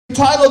The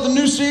title of the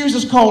new series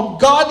is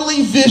called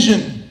Godly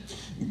Vision.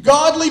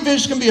 Godly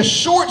Vision can be a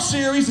short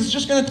series. It's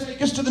just going to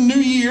take us to the new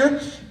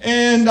year.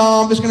 And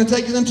it's going to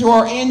take us into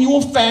our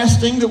annual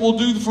fasting that we'll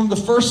do from the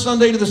first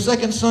Sunday to the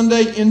second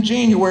Sunday in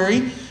January.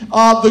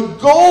 The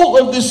goal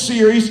of this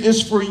series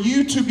is for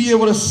you to be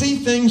able to see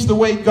things the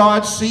way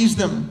God sees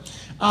them.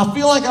 I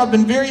feel like I've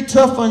been very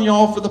tough on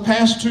y'all for the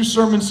past two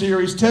sermon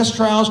series, Test,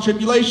 Trials,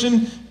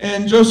 Tribulation,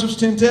 and Joseph's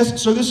 10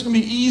 Tests. So this is going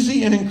to be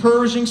easy and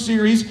encouraging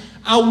series.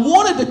 I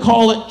wanted to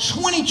call it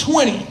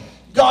 2020,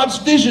 God's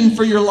vision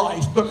for your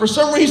life. But for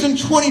some reason,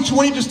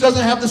 2020 just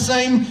doesn't have the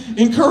same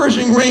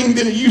encouraging ring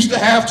that it used to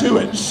have to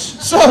it.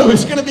 So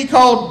it's going to be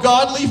called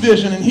Godly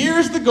Vision. And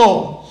here's the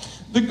goal.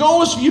 The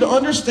goal is for you to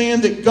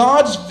understand that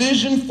God's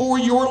vision for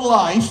your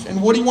life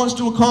and what He wants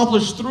to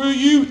accomplish through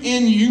you,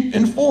 in you,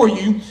 and for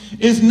you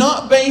is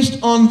not based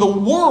on the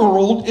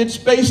world. It's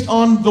based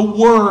on the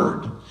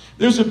Word.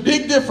 There's a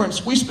big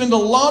difference. We spend a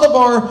lot of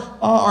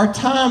our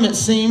time, it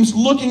seems,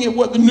 looking at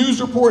what the news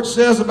report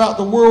says about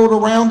the world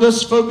around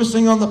us,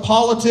 focusing on the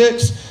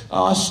politics,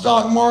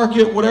 stock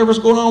market, whatever's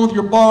going on with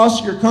your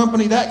boss, your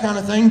company, that kind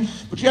of thing.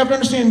 But you have to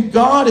understand,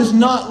 God is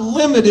not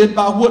limited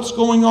by what's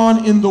going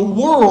on in the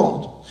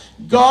world.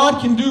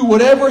 God can do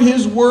whatever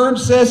His Word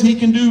says He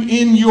can do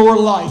in your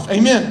life.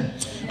 Amen.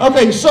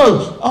 Okay,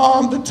 so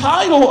the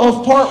title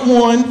of part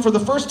one, for the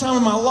first time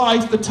in my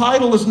life, the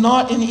title is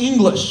not in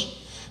English.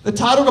 The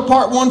title to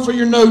part one for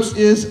your notes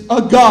is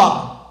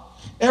Agah.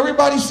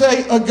 Everybody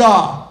say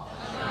Agah.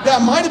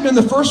 That might have been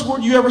the first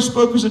word you ever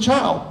spoke as a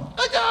child.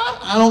 Agah.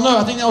 I don't know.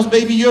 I think that was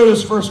Baby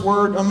Yoda's first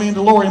word, a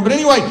Mandalorian. But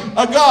anyway,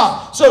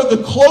 Agah. So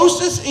the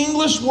closest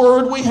English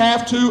word we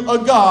have to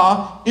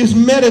Agah is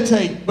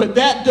meditate. But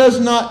that does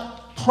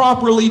not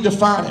properly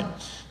define it.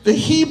 The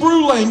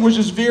Hebrew language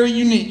is very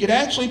unique. It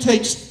actually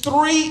takes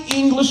three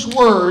English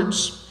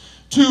words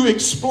to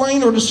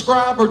explain or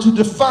describe or to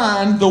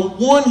define the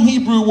one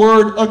Hebrew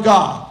word,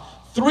 Agah.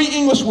 Three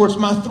English words.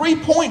 My 3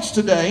 points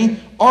today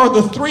are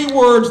the three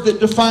words that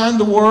define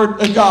the word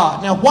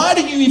Agah. Now, why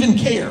do you even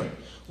care?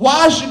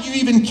 Why should you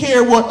even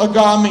care what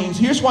Agah means?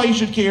 Here's why you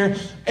should care.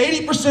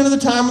 80% of the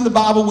time in the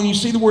Bible, when you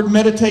see the word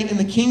meditate in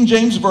the King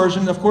James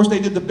Version, of course, they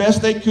did the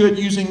best they could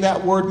using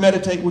that word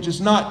meditate, which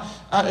is not,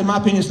 in my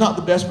opinion, it's not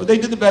the best, but they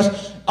did the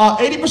best.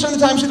 80% of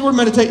the time you see the word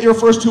meditate, it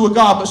refers to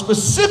Agah, but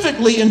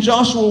specifically in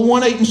Joshua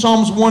 1:8 and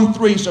Psalms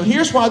 1:3. So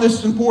here's why this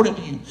is important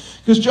to you.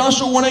 Because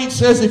Joshua 1:8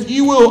 says, if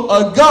you will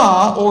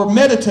Agah, or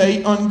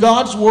meditate on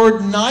God's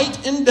word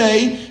night and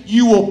day,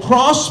 you will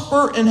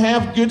prosper and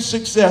have good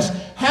success.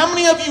 How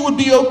many of you would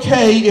be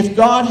okay if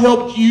God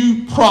helped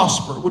you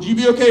prosper? Would you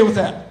be okay with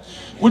that?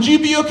 Would you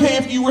be okay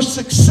if you were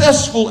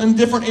successful in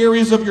different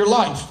areas of your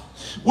life?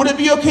 Would it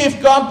be okay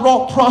if God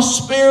brought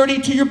prosperity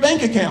to your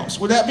bank accounts?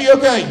 Would that be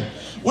okay?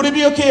 Would it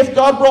be okay if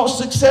God brought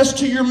success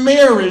to your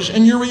marriage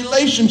and your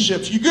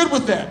relationships? You good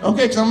with that?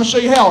 Okay, because I'm going to show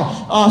you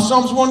how.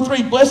 Psalms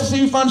 1:3, blessed is he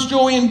who finds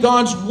joy in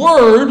God's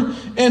word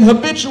and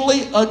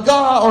habitually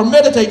Agah, or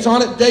meditates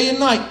on it day and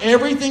night.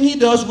 Everything he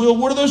does will,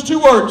 what are those two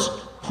words?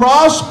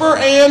 Prosper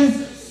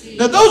and...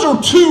 Now, those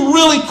are two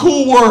really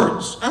cool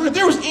words. I mean, if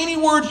there was any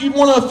words you'd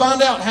want to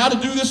find out how to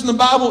do this in the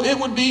Bible, it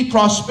would be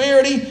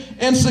prosperity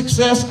and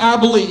success, I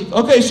believe.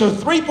 Okay, so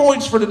 3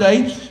 points for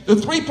today. The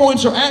 3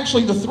 points are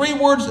actually the three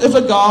words of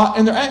Agah,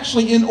 and they're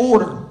actually in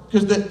order.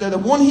 Because the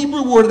one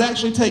Hebrew word, it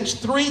actually takes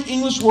three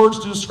English words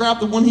to describe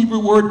the one Hebrew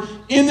word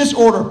in this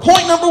order.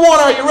 Point number one,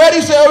 are you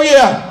ready? Say, oh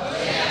yeah.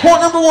 Oh, yeah.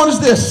 Point number one is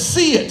this,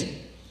 see it.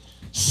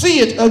 See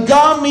it.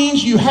 Agah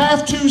means you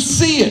have to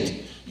see it.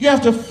 You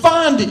have to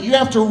find it. You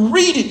have to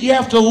read it. You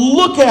have to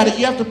look at it.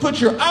 You have to put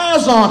your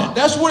eyes on it.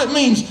 That's what it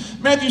means.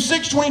 Matthew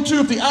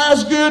 6:22, if the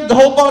eye's good, the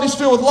whole body's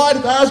filled with light.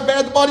 If the eye's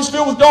bad, the body's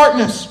filled with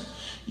darkness.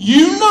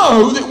 You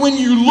know that when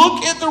you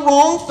look at the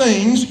wrong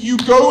things, you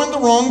go in the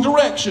wrong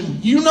direction.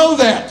 You know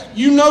that.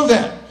 You know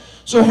that.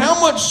 So how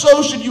much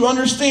so should you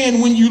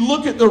understand when you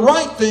look at the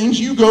right things,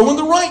 you go in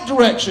the right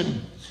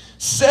direction?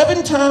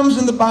 7 times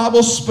in the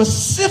Bible,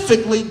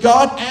 specifically,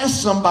 God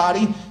asked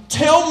somebody,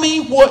 tell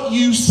me what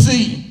you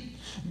see.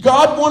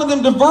 God wanted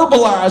them to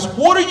verbalize,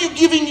 what are you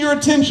giving your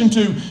attention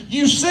to?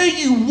 You say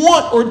you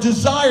want or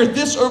desire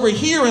this over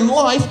here in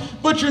life,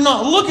 but you're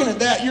not looking at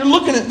that. You're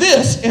looking at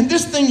this, and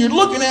this thing you're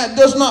looking at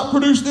does not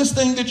produce this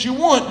thing that you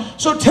want.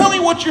 So tell me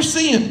what you're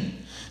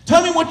seeing.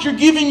 Tell me what you're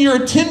giving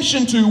your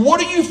attention to.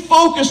 What are you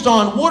focused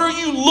on? What are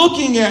you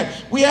looking at?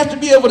 We have to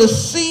be able to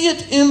see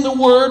it in the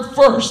Word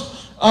first.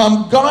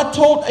 God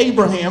told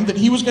Abraham that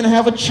he was going to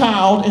have a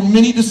child and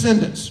many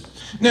descendants.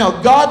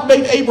 Now, God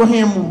made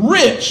Abraham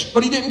rich,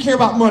 but he didn't care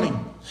about money.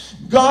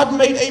 God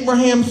made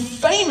Abraham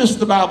famous,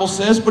 the Bible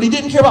says, but he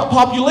didn't care about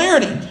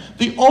popularity.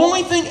 The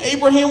only thing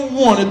Abraham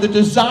wanted, the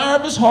desire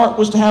of his heart,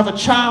 was to have a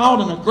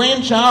child and a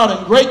grandchild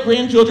and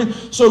great-grandchildren.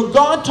 So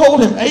God told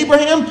him,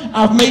 Abraham,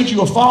 I've made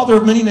you a father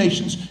of many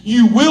nations.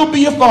 You will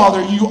be a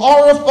father. You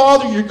are a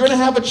father. You're going to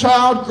have a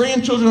child,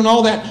 grandchildren, and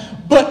all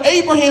that. But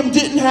Abraham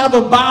didn't have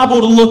a Bible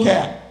to look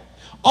at.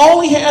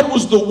 All he had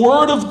was the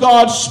Word of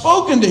God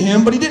spoken to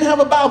him, but he didn't have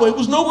a Bible. It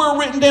was nowhere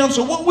written down.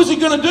 So what was he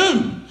going to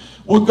do?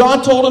 Well,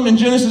 God told him in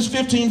Genesis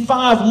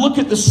 15:5, look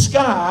at the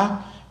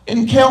sky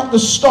and count the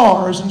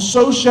stars, and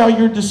so shall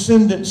your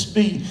descendants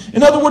be.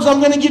 In other words, I'm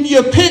going to give you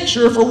a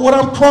picture for what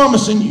I'm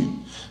promising you.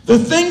 The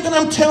thing that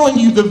I'm telling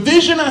you, the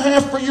vision I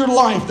have for your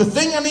life, the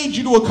thing I need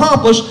you to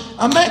accomplish,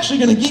 I'm actually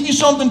going to give you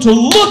something to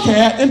look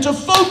at and to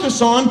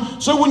focus on,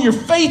 so when your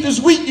faith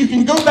is weak, you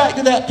can go back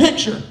to that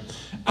picture.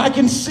 I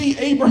can see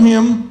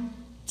Abraham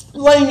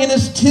laying in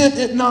his tent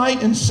at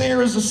night, and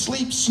Sarah's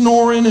asleep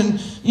snoring, and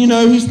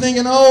he's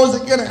thinking, oh,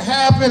 is it going to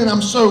happen? And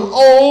I'm so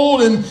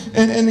old,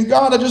 and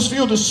God, I just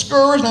feel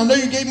discouraged. I know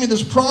you gave me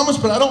this promise,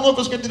 but I don't know if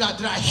it's going to,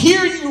 did I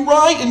hear you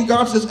right? And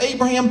God says,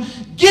 Abraham,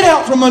 get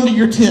out from under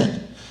your tent.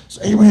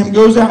 So Abraham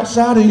goes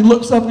outside, and he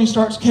looks up and he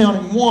starts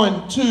counting.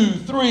 1, 2,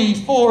 3,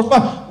 4,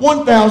 5,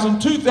 1,000,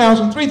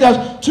 2,000,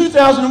 3,000,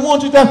 2,001,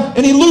 2,000.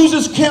 And he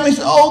loses count. He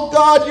says, oh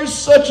God, you're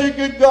such a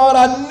good God.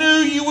 I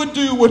knew you would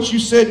do what you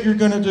said you're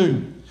going to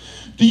do.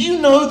 Do you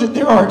know that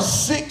there are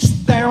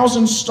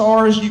 6,000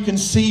 stars you can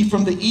see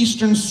from the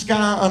eastern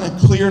sky on a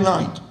clear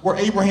night? Where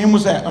Abraham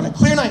was at. On a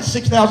clear night,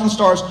 6,000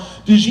 stars.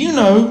 Did you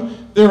know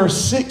there are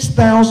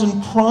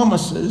 6,000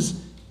 promises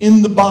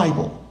in the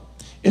Bible?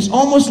 It's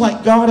almost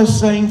like God is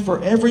saying, for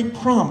every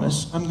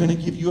promise, I'm going to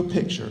give you a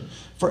picture.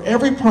 For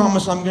every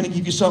promise, I'm going to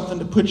give you something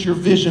to put your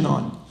vision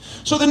on.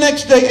 So the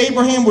next day,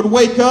 Abraham would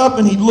wake up,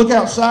 and he'd look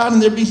outside,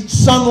 and there'd be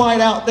sunlight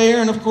out there.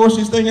 And, of course,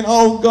 he's thinking,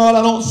 oh, God,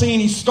 I don't see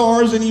any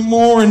stars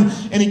anymore. And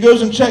he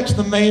goes and checks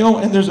the mail,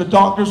 and there's a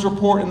doctor's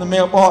report in the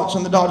mailbox.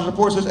 And the doctor's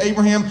report says,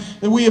 Abraham,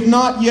 that we have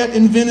not yet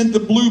invented the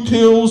blue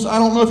pills. I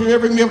don't know if you're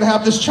ever going to be able to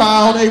have this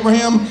child,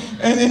 Abraham.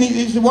 And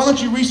he said, why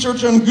don't you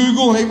research on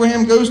Google? And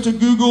Abraham goes to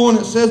Google, and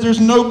it says there's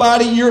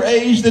nobody your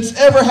age that's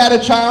ever had a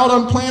child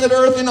on planet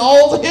Earth in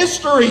all the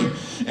history.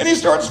 And he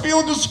starts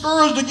feeling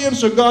discouraged again.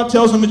 So God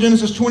tells him in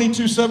Genesis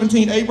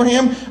 22:17,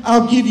 Abraham,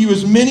 I'll give you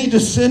as many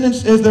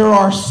descendants as there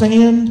are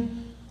sand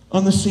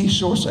on the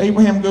seashore. So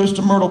Abraham goes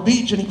to Myrtle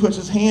Beach, and he puts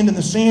his hand in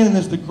the sand, and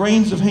as the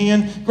grains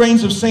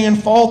of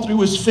sand fall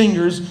through his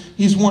fingers,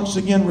 he's once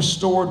again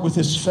restored with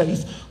his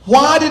faith.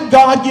 Why did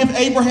God give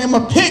Abraham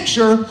a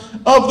picture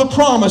of the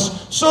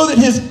promise? So that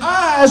his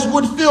eyes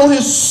would fill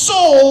his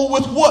soul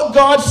with what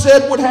God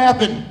said would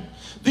happen.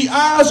 The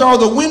eyes are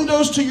the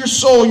windows to your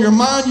soul, your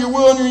mind, your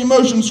will, and your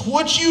emotions.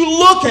 What you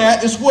look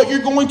at is what you're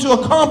going to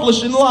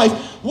accomplish in life.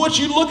 What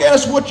you look at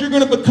is what you're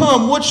going to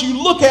become. What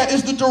you look at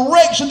is the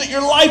direction that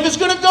your life is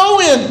going to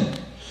go in.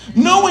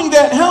 Knowing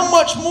that, how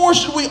much more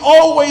should we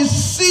always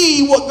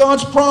see what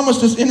God's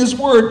promised us in His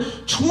Word?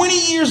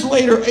 20 years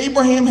later,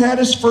 Abraham had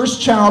his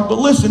first child. But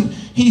listen,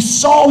 he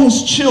saw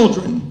his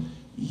children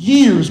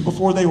years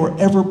before they were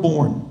ever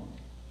born.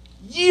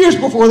 Years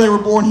before they were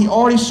born, he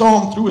already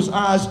saw them through his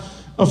eyes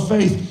of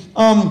faith.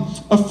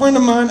 A friend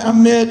of mine I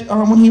met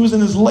when he was in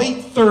his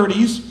late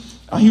 30s.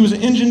 He was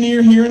an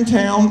engineer here in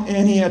town,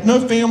 and he had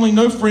no family,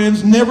 no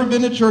friends, never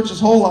been to church his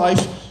whole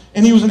life,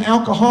 and he was an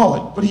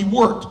alcoholic, but he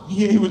worked.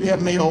 He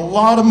had made a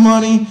lot of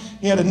money.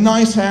 He had a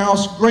nice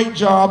house, great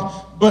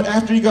job, but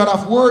after he got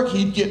off work,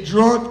 he'd get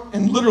drunk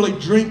and literally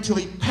drink till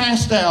he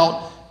passed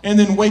out, and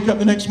then wake up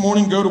the next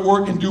morning, go to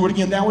work, and do it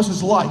again. That was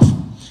his life.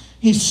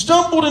 He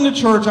stumbled into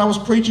church. I was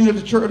preaching at a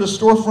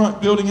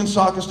storefront building in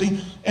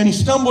Socastee, and he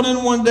stumbled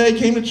in one day,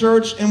 came to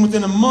church, and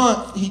within a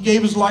month, he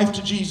gave his life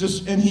to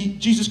Jesus, and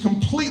Jesus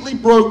completely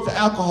broke the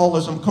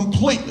alcoholism,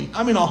 completely.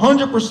 I mean,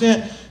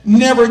 100%,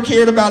 never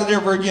cared about it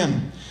ever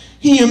again.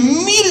 He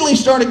immediately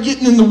started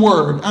getting in the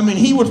Word. I mean,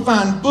 he would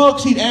find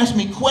books, he'd ask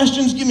me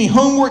questions, give me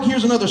homework,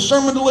 here's another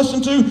sermon to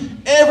listen to,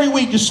 every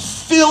week, just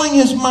filling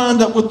his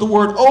mind up with the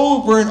Word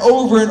over and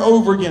over and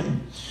over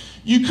again.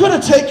 You could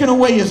have taken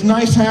away his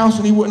nice house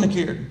and he wouldn't have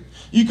cared.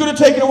 You could have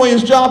taken away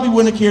his job, he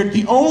wouldn't have cared.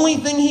 The only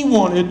thing he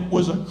wanted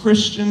was a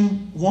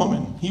Christian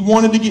woman. He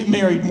wanted to get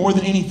married more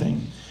than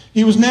anything.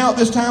 He was now at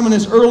this time in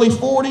his early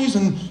 40s,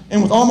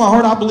 and with all my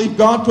heart, I believe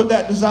God put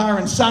that desire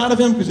inside of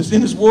him, because it's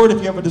in His Word. If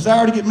you have a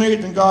desire to get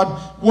married, then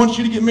God wants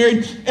you to get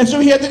married. And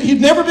so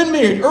he'd never been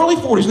married, early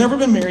 40s, never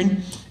been married.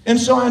 And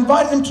so I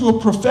invited him to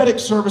a prophetic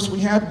service we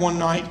had one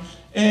night.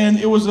 And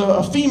it was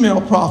a female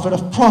prophet,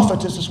 a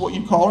prophetess is what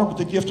you call her, with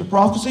the gift of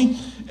prophecy.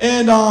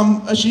 And her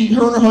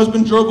and her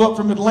husband drove up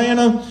from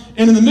Atlanta.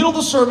 And in the middle of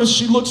the service,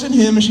 she looks at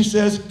him and she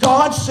says,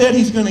 God said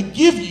He's going to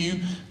give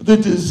you the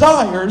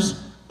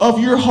desires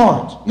of your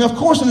heart. Now, of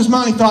course, in his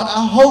mind, he thought,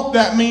 I hope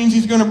that means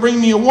He's going to bring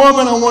me a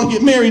woman. I want to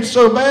get married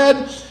so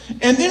bad.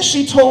 And then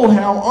she told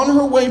how on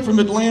her way from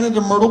Atlanta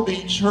to Myrtle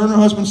Beach, her and her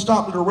husband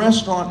stopped at a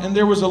restaurant, and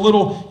there was a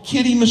little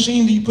kiddie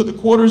machine that you put the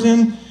quarters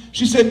in.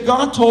 She said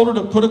God told her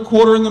to put a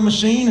quarter in the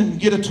machine and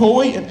get a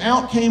toy, and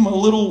out came a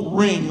little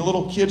ring, a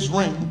little kid's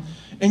ring.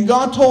 And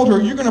God told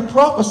her, you're going to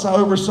prophesy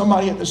over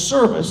somebody at the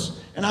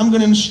service, and I'm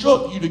going to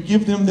instruct you to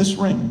give them this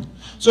ring.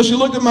 So she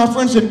looked at my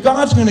friend and said,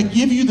 God's going to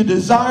give you the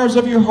desires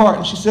of your heart.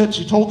 And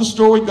she told the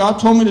story, God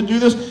told me to do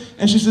this.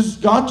 And she says,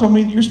 God told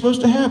me that you're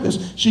supposed to have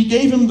this. She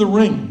gave him the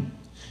ring.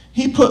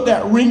 He put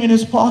that ring in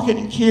his pocket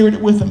and carried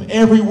it with him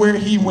everywhere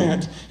he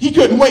went. He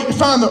couldn't wait to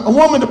find a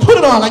woman to put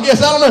it on, I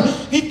guess. I don't know.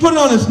 He put it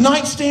on his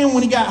nightstand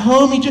when he got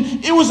home.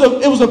 It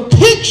was a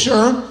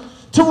picture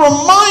to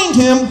remind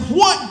him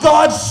what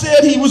God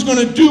said he was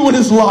going to do in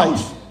his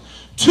life.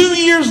 2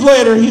 years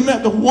later, he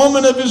met the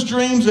woman of his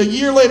dreams. A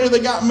year later, they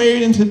got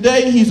married, and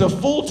today he's a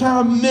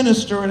full-time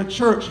minister at a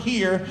church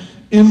here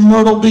in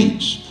Myrtle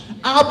Beach.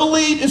 I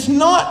believe it's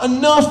not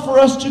enough for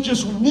us to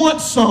just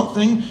want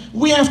something.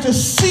 We have to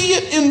see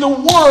it in the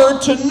Word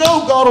to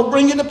know God will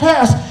bring it to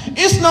pass.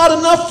 It's not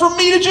enough for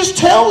me to just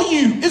tell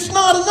you. It's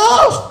not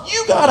enough.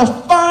 You got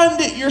to find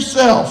it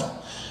yourself.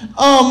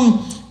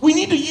 We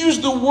need to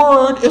use the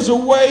Word as a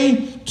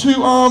way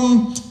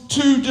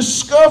to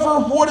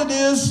discover what it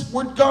is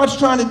what God's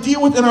trying to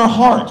deal with in our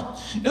heart.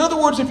 In other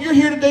words, if you're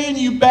here today and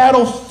you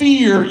battle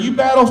fear,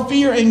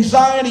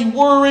 anxiety,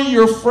 worry,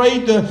 you're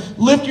afraid to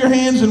lift your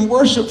hands and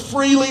worship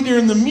freely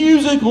during the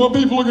music, what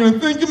people are going to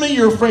think of me,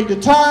 you're afraid to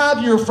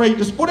tithe, you're afraid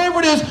to, whatever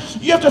it is,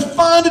 you have to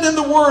find it in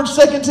the Word.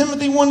 2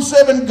 Timothy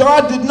 1:7,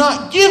 God did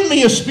not give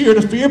me a spirit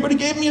of fear, but he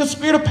gave me a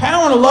spirit of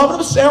power and a love and of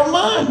a sound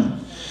mind.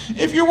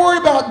 If you're worried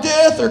about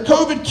death or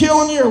COVID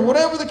killing you or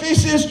whatever the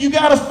case is, you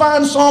got to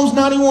find Psalms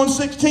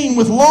 91:16.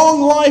 With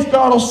long life,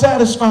 God will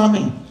satisfy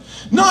me.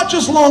 Not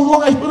just long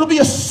life, but it'll be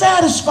a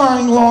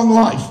satisfying long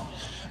life.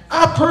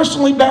 I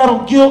personally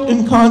battle guilt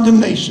and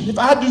condemnation. If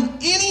I do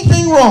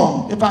anything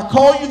wrong, if I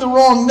call you the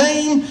wrong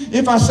name,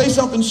 if I say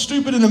something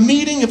stupid in a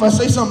meeting, if I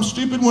say something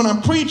stupid when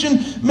I'm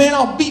preaching, man,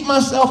 I'll beat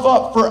myself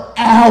up for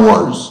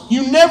hours.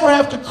 You never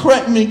have to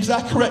correct me because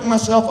I correct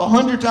myself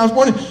 100 times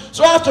more.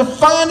 So I have to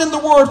find in the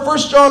Word,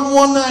 1 John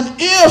 1:9,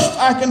 if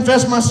I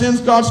confess my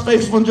sins, God's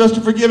faithful and just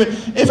to forgive it.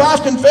 If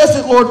I've confessed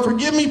it, Lord,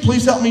 forgive me,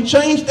 please help me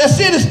change. That's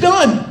it, it's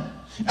done.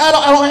 I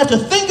don't have to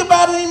think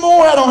about it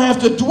anymore. I don't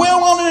have to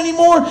dwell on it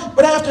anymore.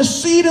 But I have to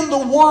see it in the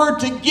Word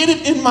to get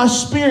it in my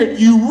spirit.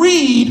 You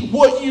read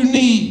what you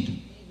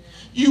need.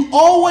 You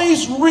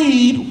always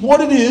read what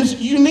it is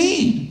you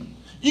need.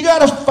 You got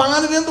to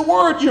find it in the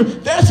Word.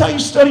 That's how you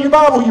study your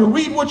Bible. You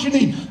read what you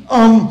need.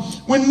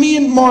 When me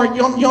and Mark,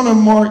 y'all know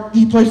Mark,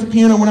 he plays the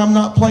piano when I'm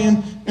not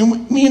playing.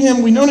 And me and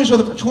him, we've known each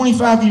other for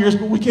 25 years,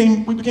 but we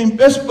became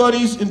best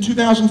buddies in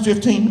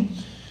 2015.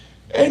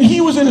 And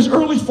he was in his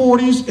early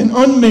 40s and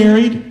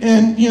unmarried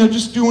and,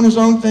 just doing his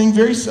own thing,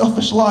 very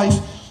selfish life.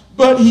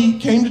 But he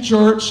came to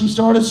church, he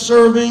started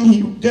serving,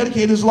 he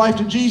dedicated his life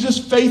to Jesus,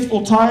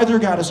 faithful tither,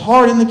 got his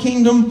heart in the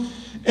kingdom.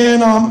 And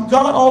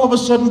God all of a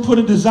sudden put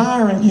a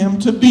desire in him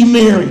to be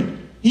married.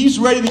 He's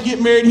ready to get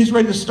married, he's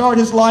ready to start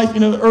his life,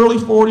 the early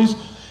 40s.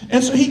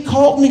 And so he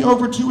called me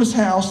over to his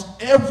house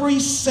every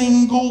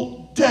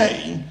single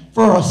day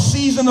for a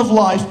season of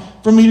life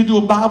for me to do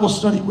a Bible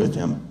study with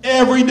him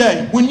every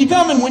day. When you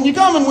coming?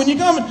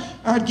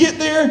 I'd get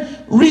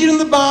there, reading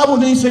the Bible,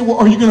 and then he'd say, well,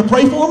 are you going to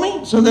pray for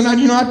me? So then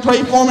I'd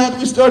pray for him after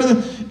we studied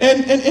them.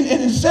 And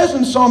it says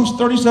in Psalms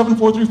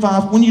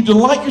 37:4-5, when you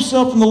delight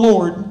yourself in the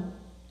Lord,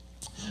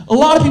 a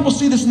lot of people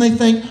see this and they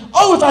think,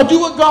 oh, if I do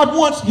what God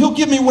wants, he'll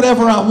give me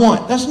whatever I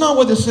want. That's not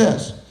what it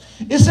says.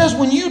 It says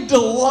when you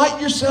delight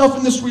yourself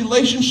in this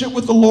relationship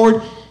with the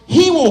Lord,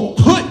 he will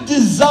put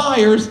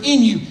desires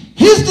in you.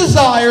 His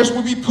desires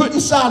will be put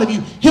inside of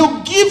you.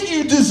 He'll give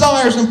you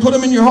desires and put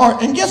them in your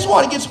heart. And guess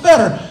what? It gets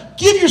better.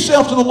 Give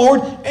yourself to the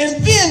Lord,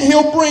 and then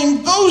he'll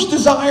bring those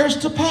desires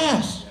to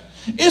pass.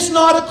 It's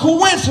not a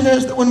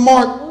coincidence that when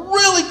Mark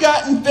really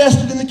got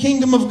invested in the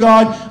kingdom of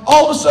God,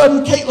 all of a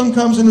sudden Caitlin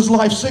comes in his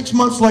life 6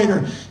 months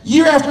later.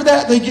 Year after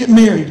that, they get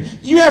married.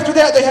 Year after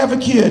that, they have a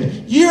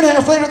kid. Year and a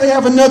half later, they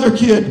have another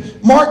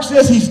kid. Mark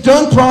says he's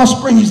done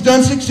prospering. He's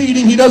done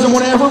succeeding. He doesn't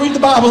want to ever read the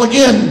Bible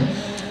again.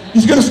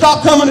 He's going to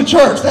stop coming to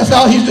church. That's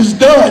how he's just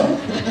done.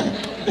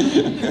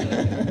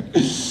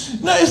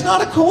 No, it's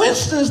not a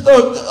coincidence,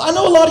 though. I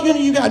know a lot of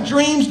you got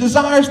dreams,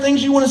 desires,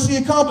 things you want to see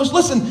accomplished.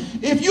 Listen,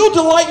 if you'll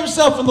delight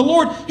yourself in the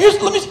Lord, you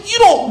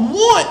don't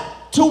want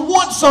to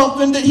want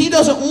something that he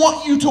doesn't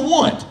want you to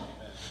want.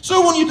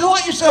 So when you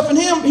delight yourself in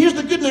him, here's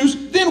the good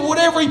news, then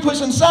whatever he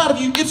puts inside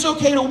of you, it's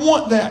okay to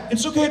want that.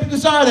 It's okay to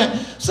desire that.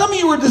 Some of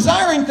you are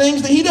desiring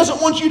things that he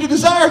doesn't want you to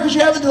desire because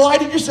you haven't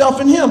delighted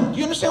yourself in him. Do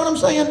you understand what I'm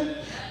saying?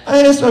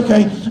 It's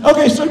okay.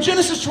 Okay, so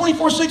Genesis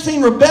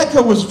 24:16,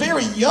 Rebekah was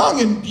very young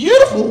and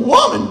beautiful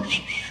woman.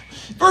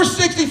 Verse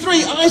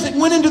 63, Isaac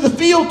went into the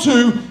field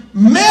to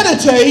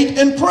meditate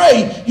and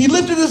pray. He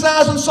lifted his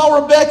eyes and saw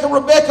Rebekah.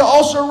 Rebekah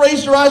also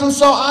raised her eyes and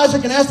saw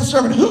Isaac and asked the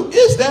servant, who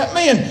is that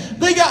man?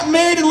 They got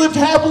married and lived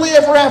happily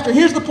ever after.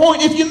 Here's the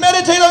point. If you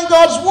meditate on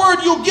God's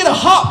word, you'll get a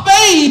hot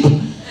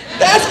babe.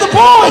 That's the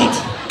point.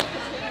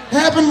 It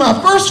happened to my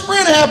first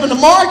friend. It happened to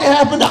Mark. It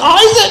happened to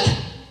Isaac.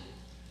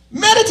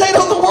 Meditate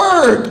on the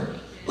Word.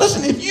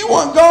 Listen, if you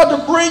want God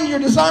to bring your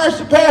desires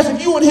to pass, if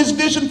you want His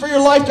vision for your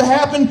life to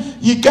happen,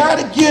 you got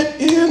to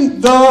get in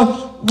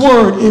the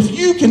Word. If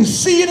you can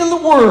see it in the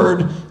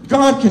Word,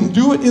 God can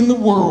do it in the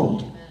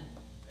world.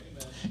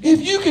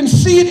 If you can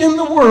see it in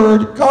the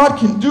Word, God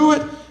can do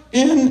it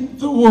in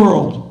the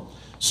world.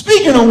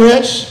 Speaking of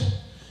which,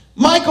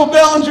 Michael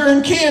Bellinger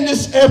and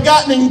Candace have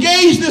gotten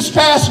engaged this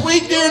past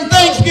week during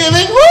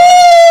Thanksgiving.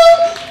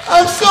 Woo!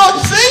 I'm so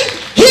excited.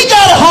 He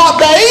got a hot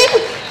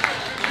babe.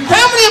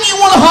 How many of you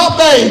want a hot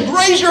babe?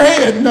 Raise your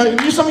hand. No,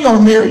 some of y'all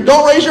are married.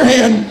 Don't raise your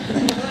hand.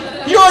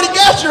 You already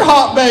got your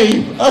hot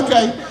babe.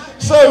 Okay.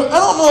 So I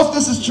don't know if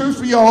this is true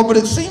for y'all, but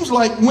it seems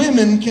like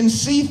women can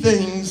see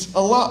things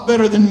a lot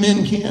better than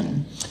men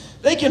can.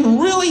 They can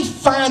really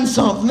find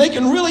something. They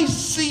can really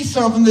see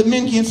something that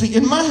men can't see.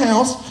 In my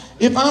house,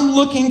 if I'm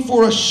looking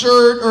for a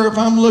shirt, or if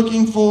I'm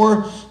looking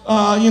for,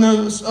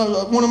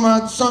 one of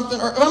my something,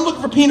 or if I'm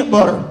looking for peanut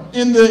butter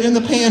in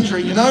the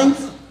pantry,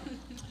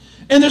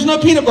 and there's no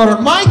peanut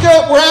butter.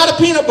 Micah, we're out of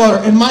peanut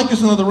butter. And Micah's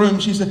in another room.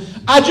 She said,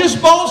 I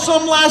just bought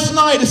some last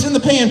night. It's in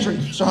the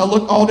pantry. So I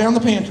look all down the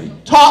pantry,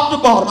 top to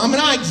bottom.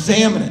 I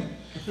examine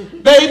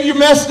it. Babe, you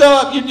messed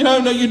up.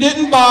 No, you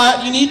didn't buy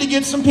it. You need to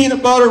get some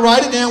peanut butter.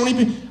 Write it down.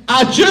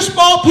 I just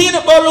bought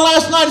peanut butter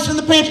last night. It's in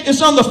the pantry.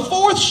 It's on the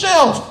 4th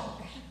shelf.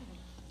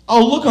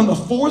 Oh, look on the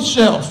 4th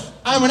shelf.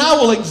 I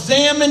will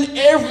examine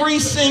every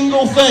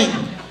single thing.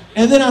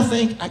 And then I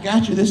think, I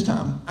got you this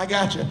time. I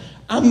got you.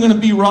 I'm going to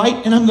be right,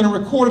 and I'm going to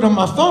record it on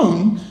my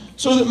phone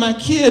so that my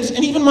kids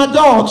and even my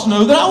dogs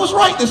know that I was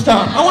right this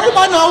time. I want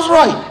everybody to know I was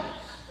right.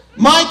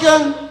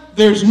 Micah,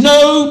 there's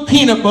no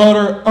peanut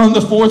butter on the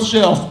 4th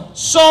shelf.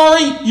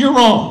 Sorry, you're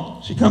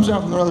wrong. She comes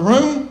out from the other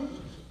room,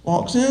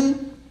 walks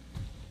in.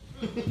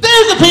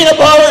 There's the peanut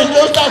butter, and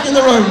goes back in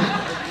the room.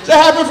 Does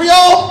that happen for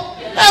y'all?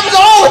 It happens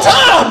all the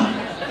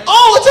time.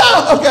 All the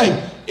time.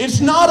 Okay.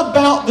 It's not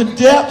about the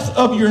depth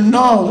of your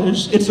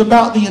knowledge. It's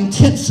about the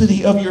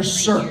intensity of your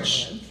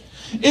search.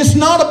 It's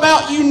not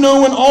about you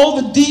knowing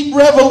all the deep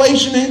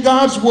revelation in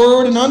God's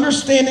Word and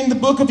understanding the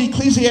book of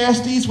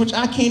Ecclesiastes, which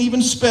I can't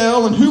even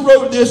spell, and who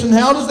wrote this and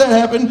how does that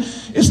happen.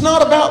 It's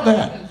not about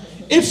that.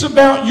 It's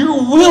about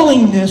your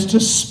willingness to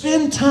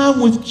spend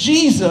time with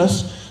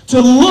Jesus, to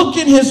look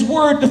in His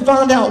Word to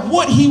find out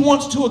what He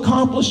wants to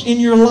accomplish in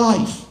your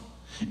life.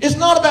 It's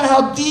not about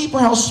how deep or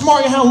how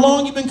smart or how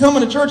long you've been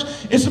coming to church.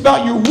 It's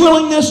about your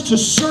willingness to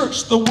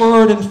search the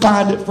Word and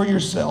find it for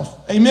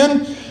yourself.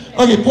 Amen?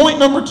 Okay, point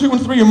number 2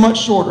 and 3 are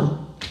much shorter.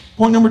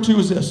 Point number 2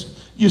 is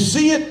this. You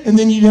see it, and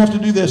then you have to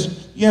do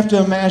this. You have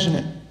to imagine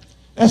it.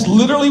 That's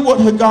literally what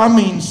Hagah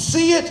means.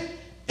 See it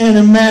and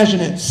imagine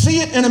it.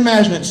 See it and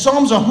imagine it.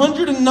 Psalms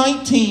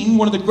 119,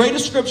 one of the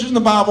greatest scriptures in the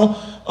Bible,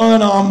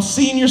 on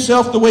seeing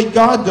yourself the way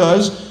God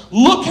does.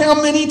 Look how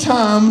many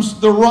times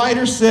the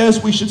writer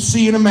says we should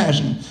see and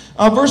imagine.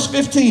 Verse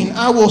 15,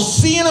 I will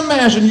see and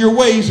imagine your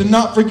ways and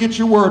not forget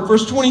your word.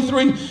 Verse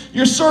 23,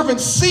 your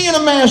servants see and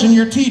imagine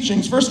your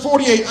teachings. Verse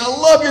 48, I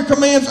love your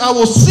commands. I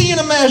will see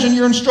and imagine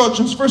your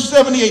instructions. Verse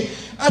 78,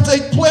 I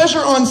take pleasure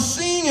on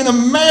seeing and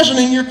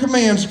imagining your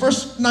commands.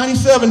 Verse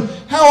 97,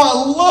 how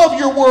I love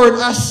your word.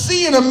 I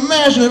see and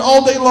imagine it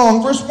all day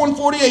long. Verse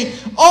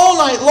 148, all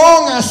night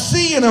long I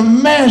see and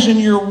imagine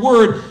your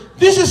word.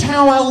 This is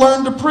how I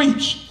learned to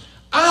preach.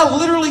 I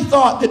literally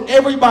thought that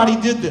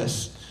everybody did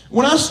this.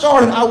 When I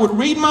started, I would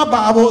read my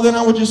Bible, then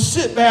I would just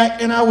sit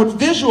back and I would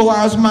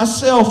visualize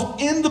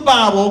myself in the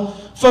Bible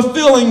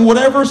fulfilling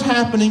whatever's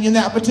happening in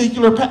that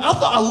particular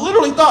I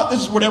literally thought this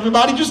is what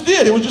everybody just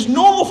did. It was just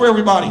normal for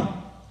everybody.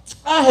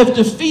 I have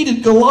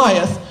defeated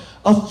Goliath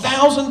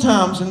 1,000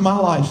 times in my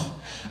life.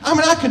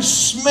 I could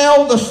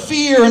smell the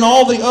fear in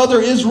all the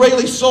other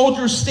Israeli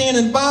soldiers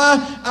standing by.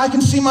 I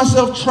can see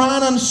myself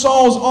trying on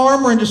Saul's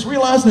armor and just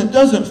realizing it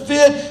doesn't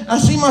fit. I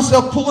see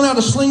myself pulling out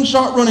a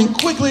slingshot, running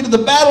quickly to the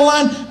battle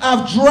line.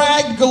 I've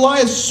dragged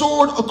Goliath's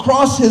sword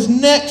across his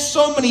neck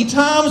so many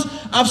times.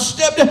 I've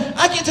stepped in.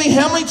 I can't tell you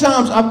how many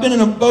times I've been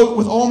in a boat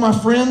with all my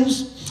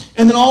friends,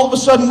 and then all of a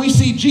sudden we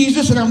see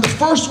Jesus, and I'm the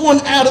first one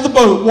out of the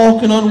boat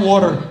walking on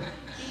water.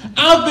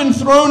 I've been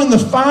thrown in the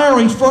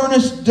fiery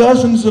furnace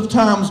dozens of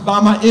times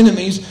by my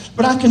enemies,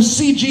 but I can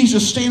see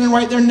Jesus standing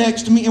right there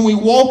next to me, and we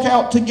walk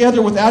out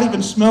together without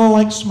even smelling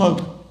like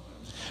smoke.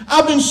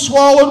 I've been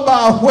swallowed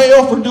by a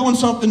whale for doing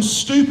something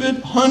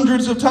stupid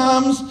hundreds of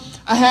times.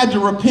 I had to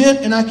repent,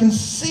 and I can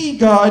see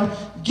God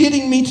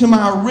getting me to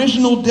my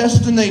original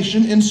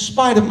destination in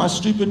spite of my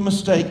stupid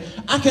mistake.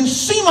 I can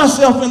see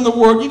myself in the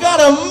Word. You got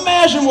to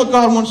imagine what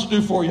God wants to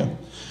do for you.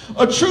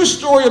 A true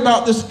story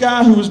about this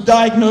guy who was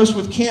diagnosed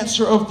with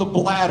cancer of the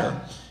bladder.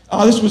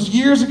 This was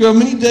years ago,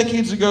 many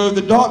decades ago. The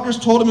doctors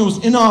told him it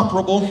was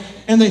inoperable,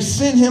 and they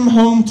sent him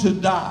home to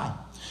die.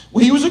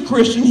 Well, he was a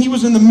Christian. He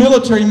was in the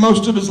military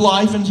most of his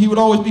life, and he would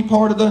always be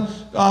part of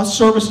the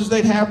services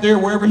they'd have there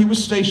wherever he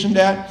was stationed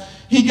at.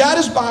 He got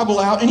his Bible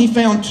out, and he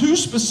found 2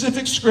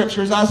 specific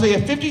scriptures.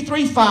 Isaiah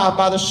 53:5,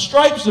 by the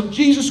stripes of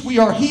Jesus we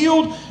are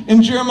healed.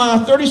 And Jeremiah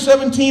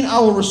 30:17, I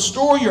will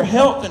restore your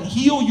health and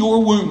heal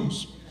your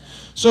wounds.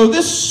 So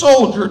this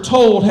soldier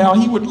told how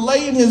he would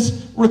lay in his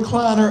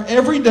recliner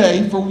every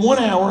day for 1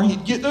 hour.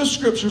 He'd get those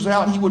scriptures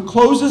out. He would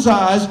close his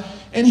eyes,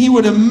 and he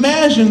would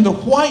imagine the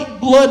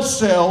white blood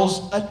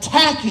cells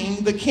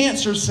attacking the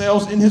cancer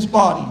cells in his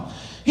body.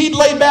 He'd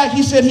lay back.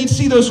 He said he'd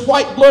see those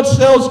white blood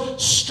cells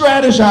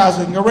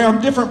strategizing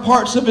around different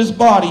parts of his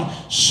body,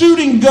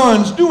 shooting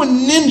guns,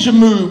 doing ninja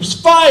moves,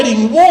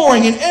 fighting,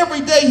 warring, and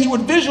every day he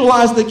would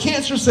visualize the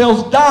cancer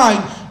cells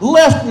dying,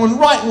 left one,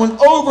 right one,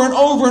 over and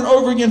over and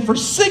over again. For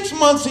 6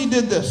 months he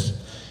did this.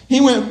 He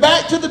went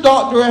back to the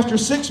doctor after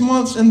 6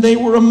 months, and they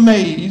were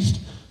amazed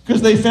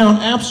because they found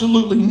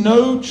absolutely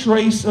no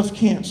trace of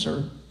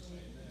cancer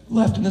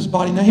left in his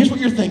body. Now, here's what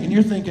you're thinking.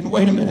 You're thinking,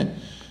 wait a minute.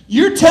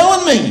 You're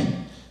telling me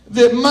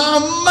that my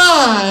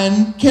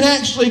mind can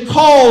actually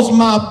cause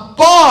my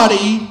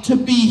body to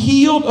be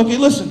healed? Okay,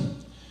 listen.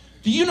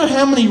 Do you know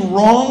how many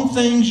wrong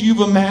things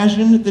you've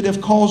imagined that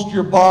have caused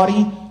your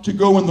body to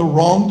go in the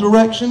wrong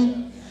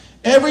direction?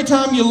 Every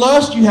time you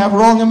lust, you have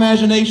wrong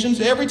imaginations.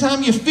 Every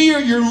time you fear,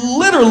 you're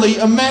literally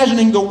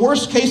imagining the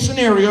worst case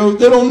scenario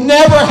that'll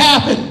never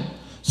happen.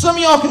 Some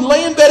of y'all can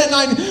lay in bed at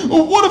night and,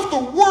 well, what if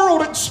the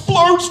world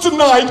explodes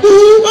tonight?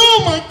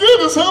 Oh my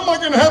goodness, how am I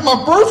going to have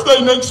my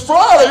birthday next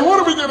Friday? What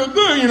are we going to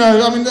do? You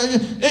know, I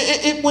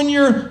mean, when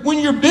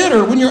you're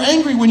bitter, when you're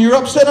angry, when you're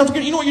upset,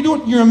 you know what you're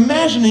doing? You're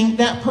imagining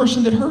that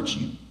person that hurt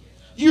you.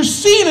 You're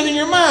seeing it in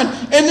your mind,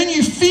 and then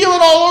you feel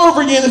it all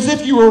over again as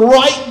if you were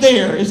right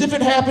there, as if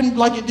it happened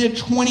like it did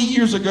 20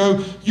 years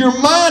ago. Your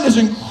mind is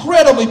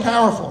incredibly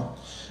powerful.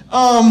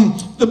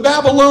 The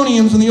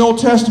Babylonians in the Old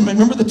Testament,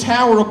 remember the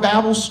Tower of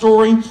Babel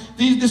story?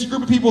 This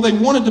group of people, they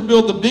wanted to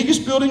build the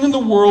biggest building in the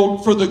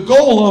world for the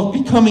goal of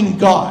becoming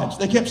gods.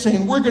 They kept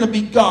saying, we're going to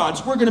be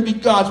gods, we're going to be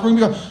gods, we're going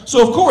to be gods.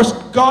 So of course,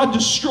 God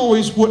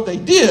destroys what they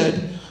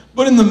did,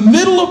 but in the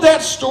middle of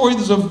that story,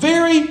 there's a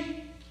very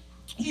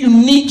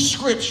unique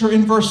scripture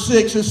in verse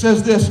 6. It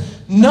says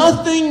this,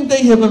 nothing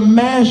they have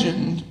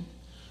imagined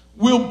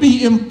will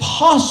be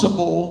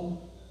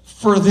impossible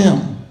for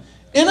them.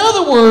 In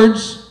other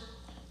words,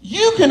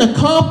 you can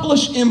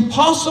accomplish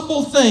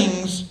impossible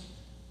things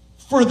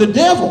for the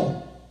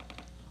devil,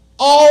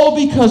 all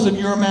because of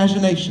your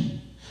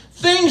imagination.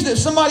 Things that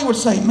somebody would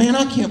say, man,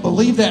 I can't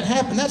believe that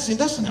happened.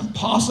 That's an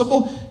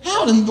impossible.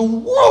 How in the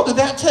world did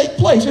that take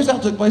place? Here's how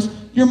it took place.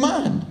 Your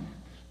mind.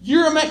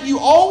 You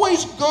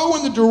always go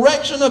in the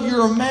direction of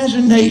your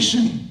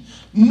imagination.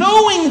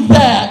 Knowing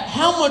that,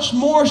 how much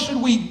more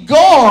should we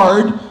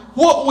guard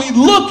what we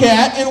look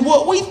at and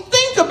what we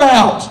think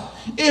about?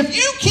 If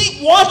you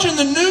keep watching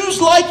the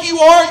news like you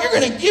are, you're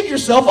going to give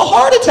yourself a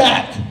heart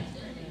attack.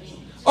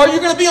 Or you're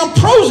going to be on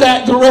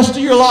Prozac the rest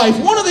of your life.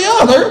 One or the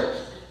other.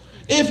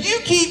 If you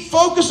keep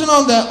focusing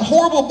on that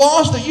horrible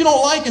boss that you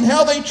don't like and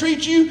how they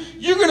treat you,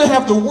 you're going to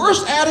have the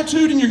worst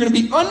attitude and you're going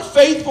to be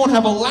unfaithful and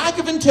have a lack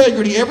of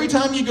integrity every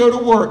time you go to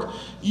work.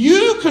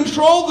 You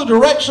control the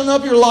direction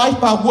of your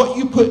life by what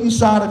you put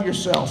inside of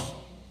yourself.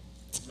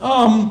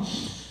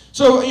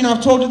 So, you know,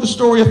 I've told you the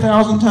story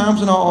 1,000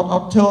 times, and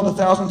I'll tell it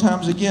 1,000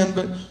 times again,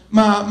 but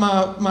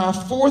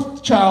my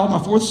fourth child, my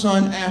fourth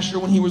son, Asher,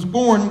 when he was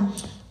born,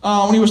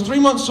 when he was 3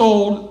 months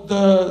old,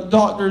 the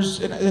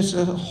doctors, and it's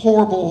a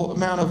horrible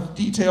amount of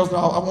details that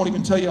I won't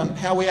even tell you on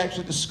how we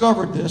actually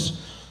discovered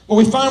this, but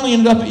we finally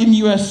ended up in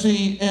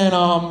USC, and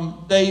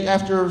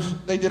after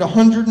they did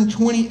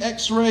 120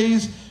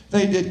 x-rays,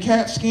 they did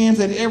CAT scans,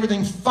 they did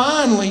everything.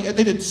 Finally,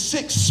 they did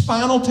 6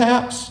 spinal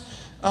taps.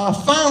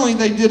 Finally,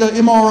 they did an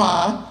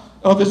MRI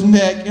of his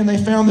neck, and they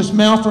found this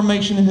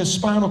malformation in his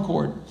spinal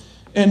cord.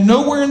 And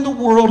nowhere in the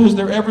world has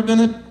there ever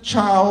been a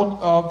child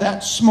of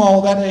that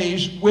small, that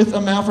age, with a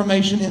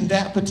malformation in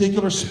that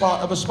particular spot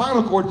of a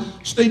spinal cord,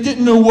 so they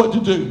didn't know what to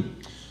do.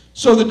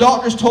 So the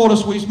doctors told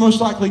us he's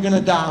most likely going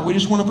to die. We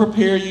just want to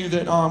prepare you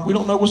that we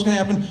don't know what's going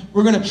to happen.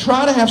 We're going to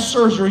try to have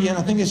surgery in,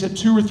 I think they said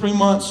 2 or 3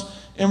 months,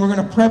 and we're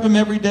going to prep him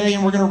every day,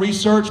 and we're going to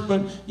research.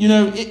 But, you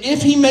know,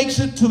 if he makes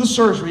it to the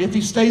surgery, if he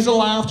stays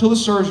alive till the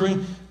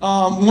surgery,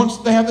 once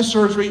they have the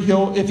surgery,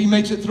 if he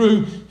makes it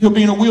through, he'll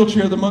be in a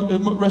wheelchair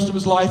the rest of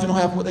his life, and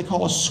he'll have what they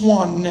call a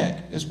swan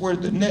neck. It's where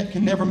the neck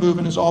can never move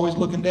and is always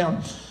looking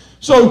down.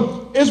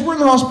 So as we're in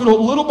the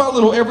hospital, little by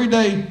little, every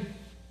day,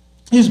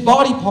 his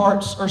body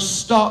parts are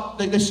stopped.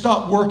 They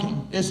stop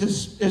working as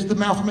the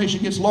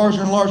malformation gets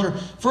larger and larger.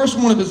 First,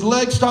 one of his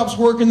legs stops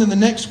working. Then the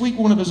next week,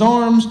 one of his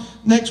arms.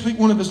 Next week,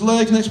 one of his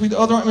legs. Next week, the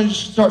other arm. And it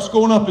just starts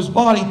going up his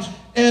body.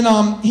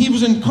 And he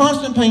was in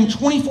constant pain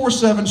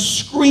 24/7,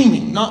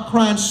 screaming, not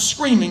crying,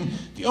 screaming.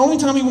 The only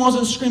time he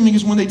wasn't screaming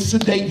is when they'd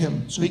sedate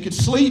him. So he could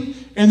sleep,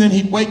 and then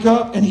he'd wake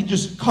up, and he'd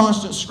just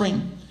constant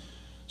scream.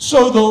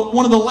 So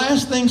one of the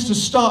last things to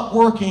stop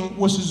working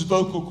was his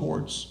vocal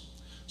cords.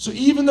 So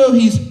even though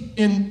he's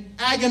in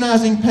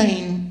agonizing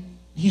pain,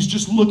 he's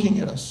just looking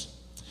at us.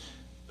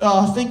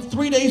 I think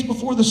 3 days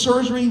before the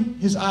surgery,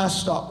 his eyes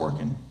stopped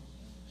working.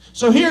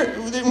 So here,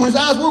 when his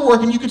eyes were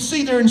working, you could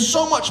see they're in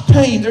so much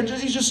pain.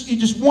 He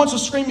just wants to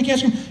scream, he can't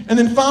scream. And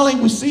then finally,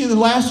 we see the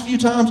last few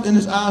times, and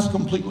his eyes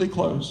completely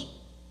close.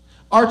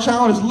 Our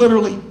child is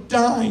literally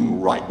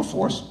dying right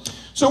before us.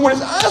 So when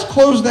his eyes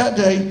closed that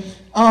day,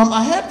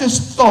 I had this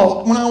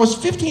thought. When I was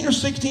 15 or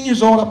 16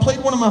 years old, I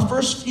played one of my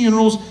first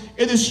funerals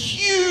at this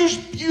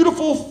huge,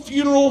 beautiful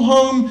funeral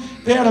home.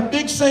 They had a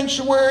big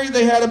sanctuary.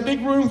 They had a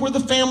big room where the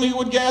family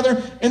would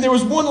gather. And there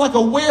was one like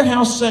a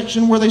warehouse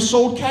section where they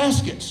sold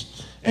caskets.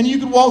 And you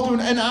could walk through,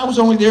 and I was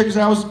only there because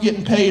I was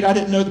getting paid. I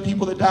didn't know the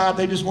people that died.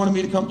 They just wanted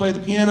me to come play the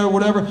piano or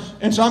whatever.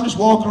 And so I'm just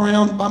walking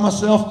around by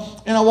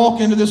myself, and I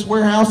walk into this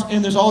warehouse,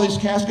 and there's all these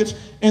caskets,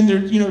 and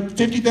they're,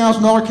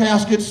 $50,000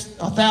 caskets,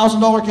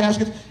 $1,000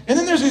 caskets, and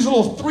then there's these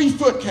little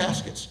 3-foot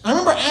caskets. I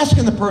remember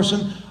asking the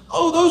person,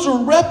 oh, those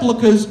are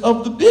replicas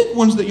of the big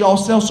ones that y'all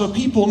sell so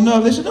people know.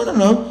 They said,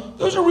 no,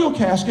 those are real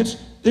caskets.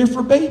 They're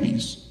for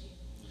babies.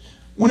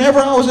 Whenever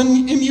I was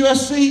in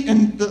USC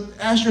and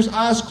Asher's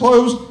eyes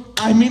closed,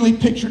 I immediately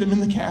pictured him in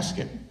the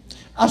casket.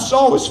 I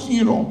saw his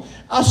funeral.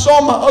 I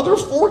saw my other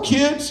 4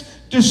 kids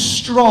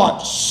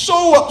distraught,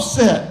 so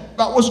upset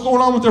about what's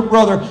going on with their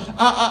brother.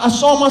 I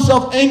saw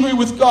myself angry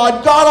with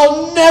God. God,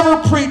 I'll never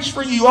preach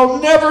for you. I'll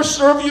never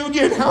serve you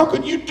again. How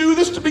could you do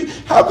this to me?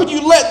 How could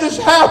you let this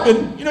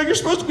happen? You know, you're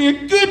supposed to be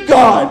a good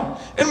God.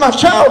 And my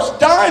child's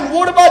dying.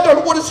 What have I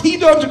done? What has he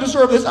done to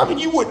deserve this? I mean,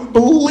 you wouldn't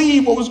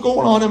believe what was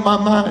going on in my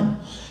mind.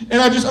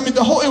 And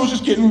it was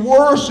just getting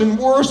worse and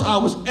worse. I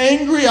was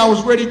angry. I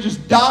was ready to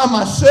just die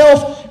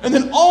myself. And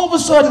then all of a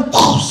sudden,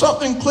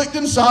 something clicked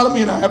inside of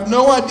me, and I have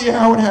no idea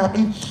how it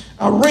happened.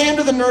 I ran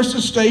to the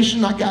nurse's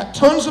station. I got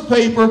tons of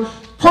paper,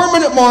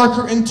 permanent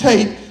marker, and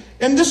tape.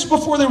 And this is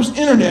before there was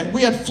internet.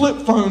 We had flip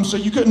phones, so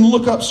you couldn't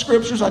look up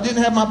scriptures. I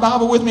didn't have my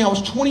Bible with me. I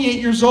was 28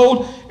 years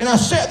old. And I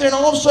sat there and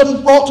all of a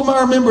sudden brought to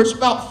my remembrance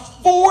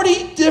about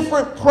 40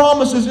 different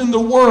promises in the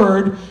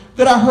Word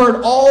that I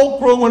heard all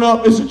growing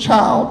up as a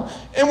child.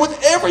 And with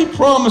every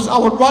promise, I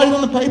would write it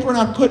on the paper and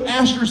I'd put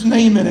Asher's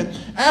name in it.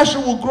 Asher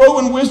will grow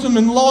in wisdom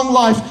and long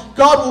life.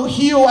 God will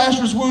heal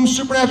Asher's wounds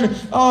supernaturally.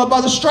 By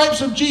the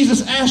stripes of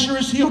Jesus, Asher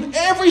is healed.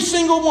 Every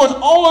single one,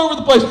 all over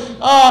the place.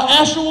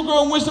 Asher will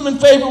grow in wisdom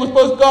and favor with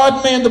both God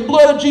and man. The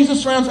blood of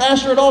Jesus surrounds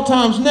Asher at all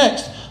times.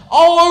 Next.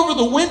 All over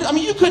the window. I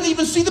mean, you couldn't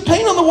even see the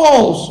paint on the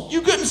walls.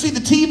 You couldn't see the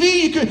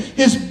TV.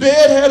 His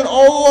bed had it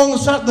all along the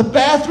side. The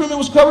bathroom, it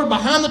was covered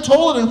behind the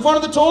toilet, in front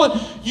of the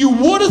toilet. You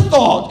would have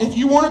thought, if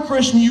you weren't a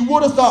Christian, you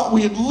would have thought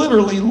we had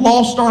literally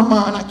lost our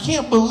mind. I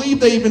can't believe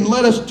they even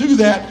let us do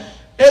that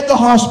at the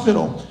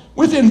hospital.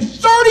 Within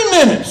 30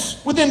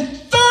 minutes,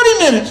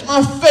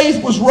 my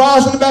faith was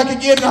rising back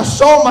again, and I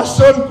saw my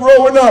son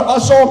growing up. I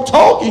saw him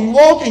talking,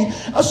 walking.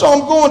 I saw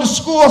him going to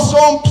school. I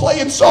saw him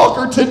playing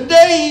soccer.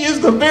 Today, he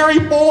is the very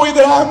boy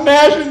that I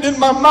imagined in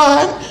my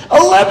mind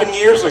 11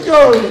 years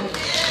ago.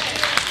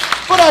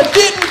 But I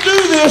didn't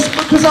do this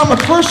because I'm a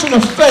person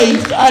of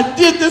faith. I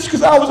did this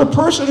because I was a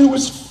person who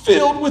was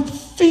filled with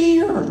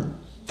fear.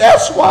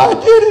 That's why I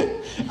did it.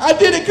 I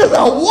did it because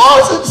I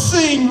wasn't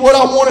seeing what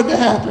I wanted to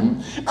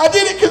happen. I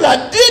did it because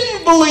I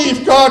didn't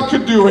believe God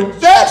could do it.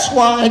 That's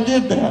why I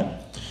did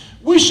that.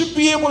 We should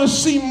be able to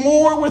see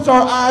more with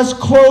our eyes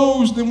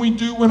closed than we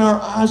do when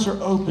our eyes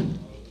are open.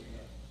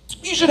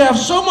 You should have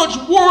so much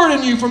word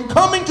in you from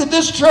coming to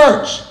this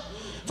church,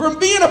 from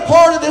being a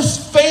part of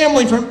this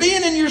family, from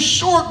being in your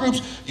short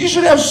groups. You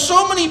should have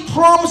so many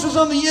promises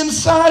on the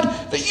inside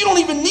that you don't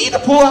even need to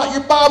pull out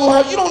your Bible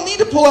out. You don't need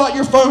to pull out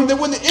your phone. That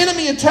when the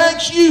enemy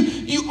attacks you,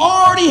 you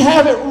already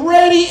have it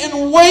ready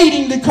and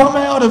waiting to come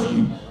out of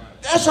you.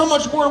 That's how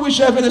much word we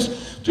should have in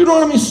us.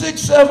 Deuteronomy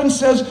 6:7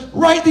 says,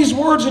 write these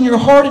words in your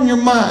heart and your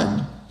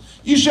mind.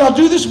 You shall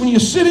do this when you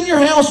sit in your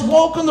house,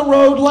 walk on the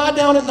road, lie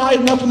down at night,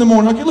 and up in the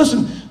morning. Okay,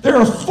 listen, there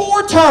are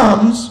 4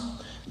 times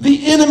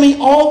the enemy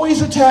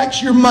always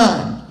attacks your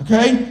mind,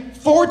 okay?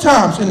 4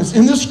 times, and it's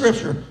in this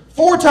scripture.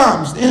 4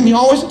 times the enemy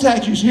always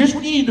attacks you. So here's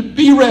what you need to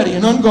be ready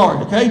and on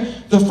guard, okay?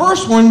 The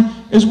first one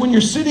is when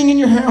you're sitting in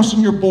your house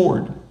and you're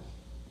bored.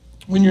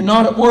 When you're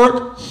not at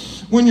work,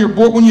 when you're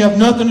bored, when you have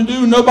nothing to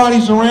do,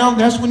 nobody's around,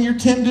 that's when you're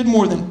tempted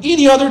more than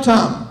any other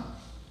time.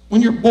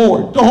 When you're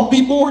bored. Don't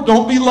be bored.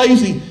 Don't be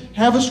lazy.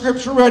 Have a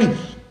scripture ready.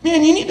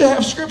 Man, you need to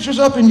have scriptures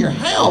up in your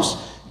house.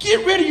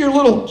 Get rid of your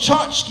little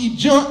tchotchke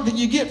junk that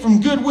you get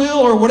from Goodwill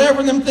or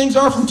whatever them things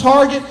are from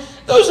Target.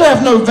 Those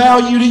have no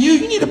value to you.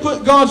 You need to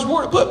put God's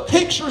Word, put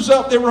pictures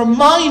up that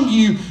remind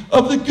you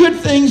of the good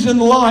things in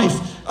life.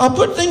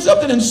 Put things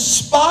up that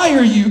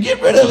inspire you.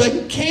 Get rid of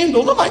the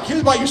candle. Nobody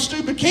cares about your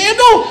stupid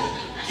candle.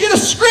 Get a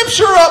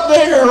scripture up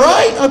there,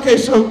 right? Okay,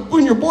 so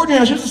when you're bored in your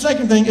house, here's the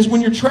second thing, is when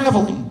you're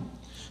traveling.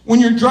 When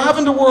you're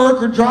driving to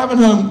work or driving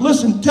home.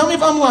 Listen, tell me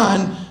if I'm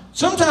lying.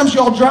 Sometimes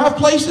y'all drive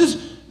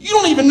places, you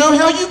don't even know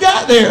how you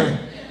got there.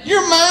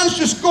 Your mind's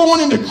just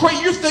going into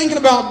crazy. You're thinking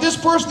about this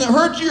person that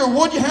hurt you or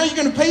how you're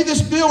going to pay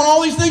this bill and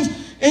all these things.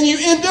 And you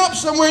end up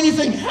somewhere and you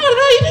think, how did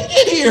I even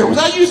get here? Was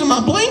I using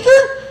my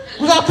blinker?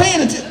 Was I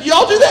paying attention?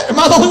 Y'all do that? Am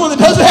I the only one that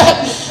does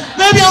that?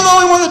 Maybe I'm the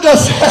only one that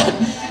does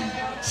that.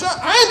 So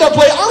I end up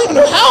playing. I don't even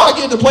know how I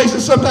get to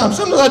places sometimes.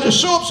 Sometimes I just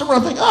show up somewhere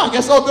and I think, I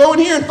guess I'll go in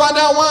here and find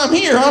out why I'm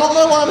here. I don't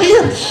know why I'm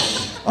here.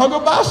 I'll go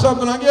buy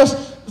something, I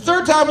guess. The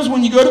third time is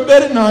when you go to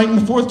bed at night, and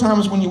the fourth time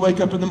is when you wake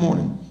up in the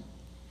morning.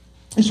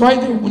 It's right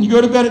there. When you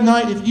go to bed at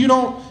night, if you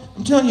don't,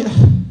 I'm telling you,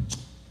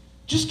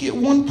 just get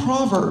one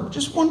proverb,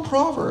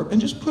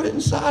 and just put it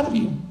inside of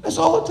you. That's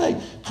all it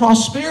takes.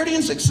 Prosperity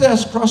and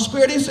success,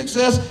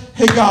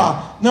 hey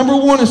God. Number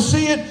 1 is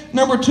see it.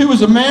 Number 2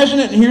 is imagine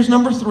it. And here's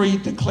number 3,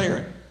 declare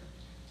it.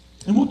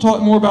 And we'll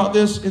talk more about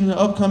this in the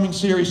upcoming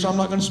series, so I'm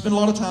not going to spend a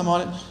lot of time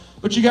on it.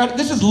 But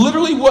this is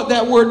literally what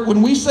that word,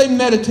 when we say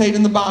meditate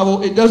in the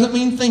Bible, it doesn't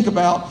mean think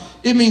about.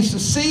 It means to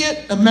see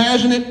it,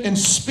 imagine it, and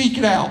speak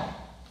it out.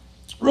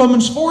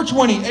 Romans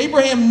 4:20,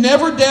 Abraham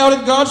never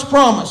doubted God's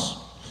promise.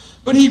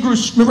 But he grew,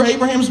 remember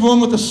Abraham's one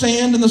with the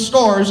sand and the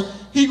stars,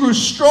 he grew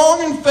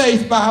strong in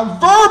faith by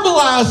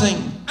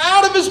verbalizing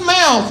out of his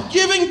mouth,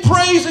 giving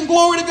praise and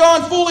glory to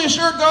God, fully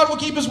assured God will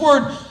keep his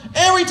word.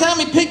 Every time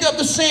he picked up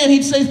the sand,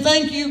 he'd say,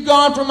 thank you,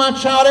 God, for my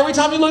child. Every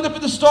time he looked up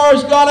at the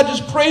stars, God, I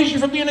just praise you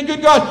for being a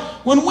good God.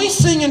 When we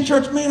sing in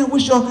church, man, I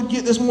wish y'all could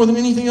get this more than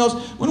anything else.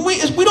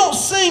 We don't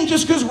sing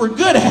just because we're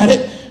good at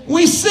it.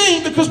 We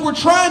sing because we're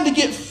trying to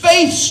get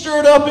faith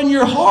stirred up in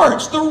your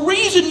hearts. The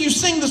reason you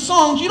sing the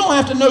songs, you don't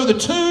have to know the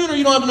tune or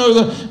you don't have to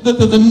know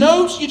the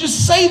notes. You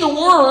just say the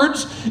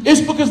words. It's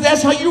because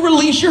that's how you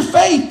release your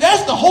faith.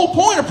 That's the whole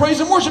point of praise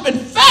and worship. In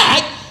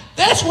fact,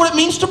 that's what it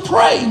means to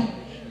pray.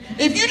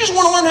 If you just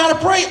want to learn how to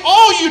pray,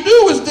 all you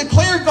do is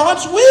declare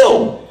God's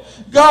will.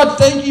 God,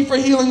 thank you for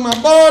healing my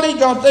body.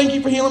 God, thank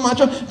you for healing my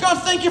child.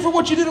 God, thank you for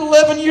what you did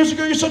 11 years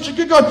ago. You're such a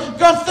good God.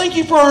 God, thank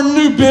you for our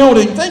new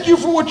building. Thank you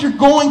for what you're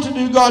going to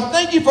do, God.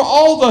 Thank you for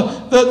all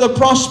the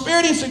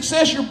prosperity and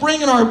success you're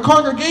bringing our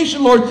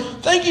congregation, Lord.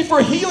 Thank you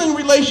for healing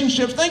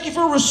relationships. Thank you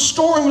for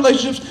restoring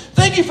relationships.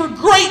 Thank you for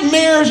great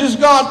marriages,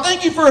 God.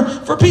 Thank you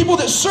for people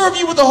that serve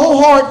you with a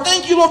whole heart.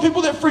 Thank you, Lord,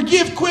 people that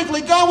forgive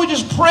quickly. God, we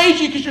just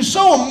praise you because you're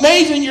so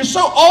amazing. You're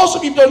so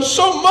awesome. You've done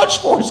so much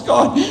for us,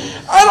 God.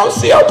 I don't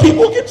see how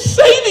people can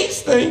say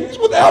these things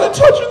without it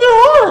touching their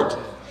heart.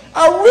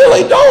 I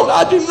really don't.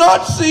 I do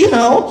not see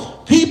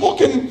how people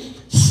can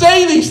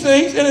say these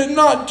things and it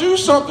not do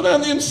something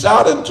on the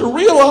inside and to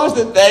realize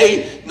that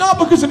they, not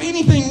because of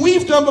anything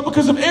we've done, but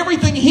because of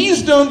everything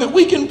he's done, that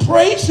we can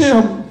praise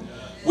him.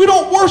 We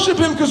don't worship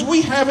him because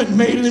we haven't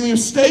made any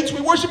mistakes.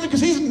 We worship him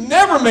because he's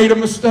never made a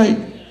mistake.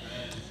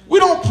 We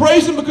don't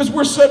praise him because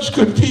we're such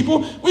good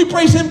people. We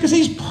praise him because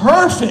he's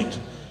perfect.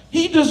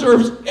 He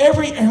deserves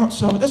every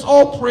ounce of it. That's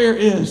all prayer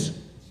is.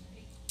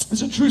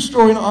 It's a true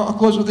story, and I'll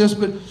close with this,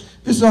 but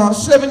this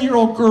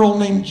 7-year-old girl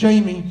named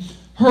Jamie,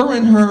 her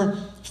and her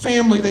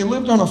family, they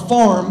lived on a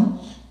farm,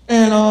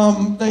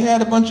 and they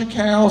had a bunch of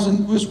cows,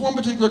 and this one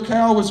particular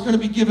cow was going to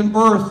be given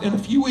birth in a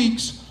few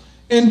weeks.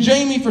 And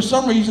Jamie, for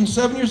some reason,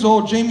 7 years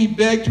old, Jamie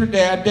begged her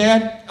dad,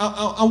 Dad,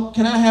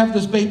 can I have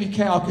this baby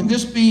cow? Can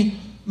this be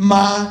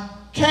my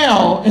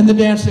cow? And the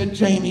dad said,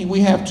 Jamie,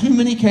 we have too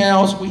many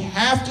cows. We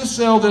have to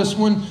sell this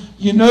one.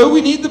 You know we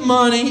need the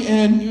money,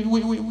 and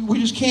we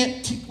just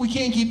can't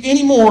keep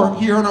any more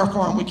here on our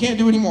farm. We can't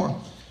do any more.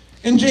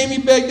 And Jamie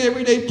begged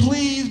every day,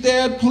 please,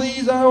 Dad,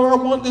 please, I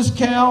want this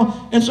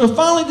cow. And so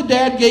finally the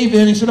dad gave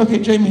in. He said, okay,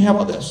 Jamie, how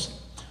about this?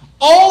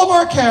 All of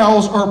our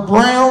cows are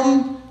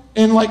brown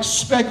and like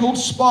speckled,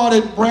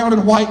 spotted, brown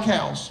and white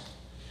cows.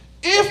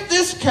 If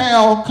this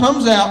cow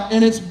comes out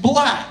and it's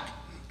black,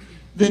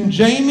 then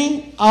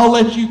Jamie, I'll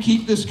let you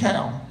keep this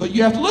cow. But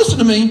you have to listen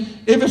to me.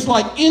 If it's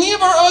like any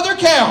of our other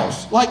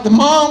cows, like the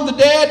mom, the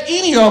dad,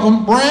 any of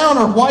them, brown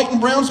or white and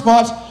brown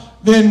spots,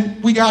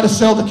 then we got to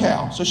sell the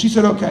cow. So she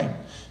said, okay.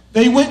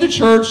 They went to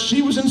church.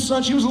 She was a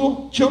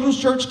little children's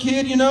church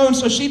kid, and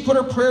so she put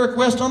her prayer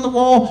request on the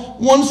wall.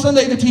 One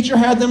Sunday, the teacher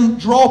had them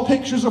draw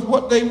pictures of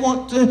what they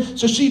want to.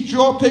 So she'd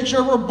draw a picture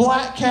of her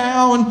black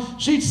cow,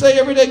 and she'd say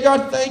every day,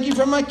 God, thank you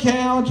for my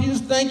cow. Jesus,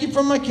 thank you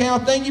for my cow.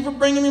 Thank you for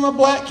bringing me my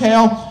black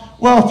cow.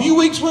 Well, a few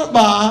weeks went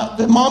by.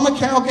 The mama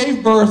cow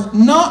gave birth.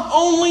 Not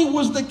only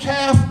was the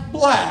calf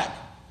black,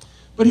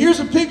 but here's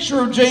a picture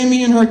of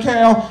Jamie and her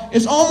cow.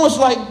 It's almost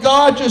like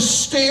God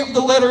just stamped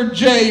the letter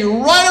J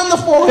right on the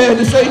forehead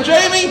to say,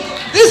 Jamie,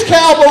 this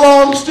cow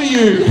belongs to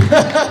you.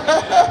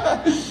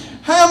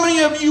 How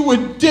many of you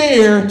would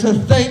dare to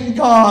thank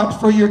God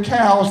for your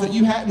cows that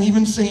you hadn't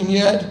even seen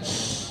yet?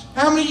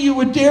 How many of you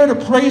would dare to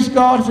praise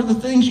God for the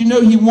things you know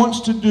he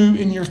wants to do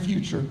in your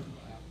future?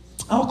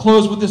 I'll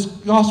close with this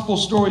gospel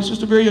story. It's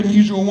just a very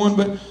unusual one,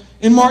 but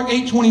in Mark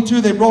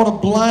 8:22, they brought a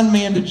blind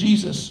man to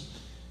Jesus.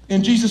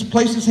 And Jesus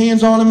placed his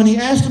hands on him, and he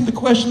asked him the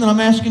question that I'm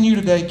asking you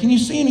today. Can you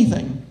see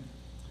anything?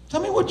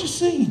 Tell me what you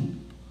see.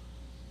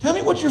 Tell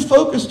me what you're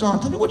focused on.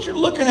 Tell me what you're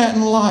looking at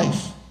in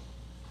life.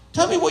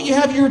 Tell me what you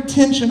have your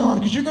attention on,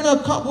 because you're going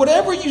to,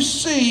 whatever you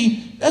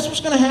see, that's what's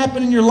going to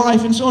happen in your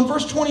life. And so in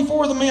verse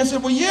 24, the man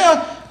said, well,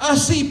 yeah, I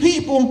see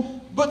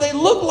people, but they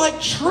look like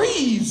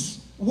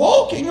trees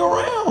walking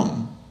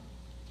around.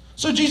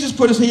 So Jesus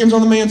put his hands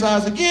on the man's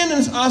eyes again, and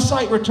his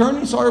eyesight returned.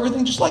 He saw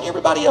everything just like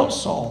everybody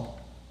else saw.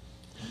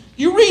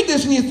 You read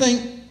this and you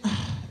think,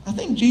 I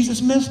think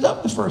Jesus messed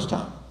up the first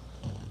time.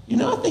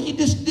 I think he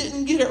just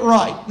didn't get it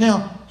right.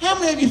 Now, how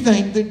many of you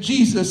think that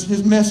Jesus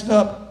has messed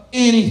up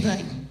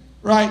anything?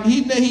 Right?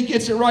 He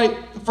gets it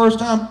right the first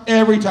time,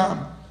 every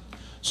time.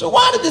 So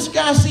why did this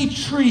guy see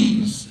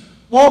trees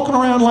walking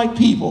around like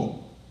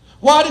people?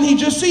 Why didn't he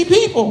just see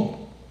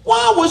people?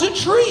 Why was it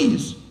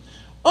trees?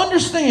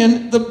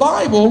 Understand, the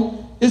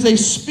Bible is a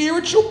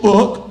spiritual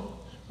book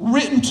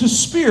written to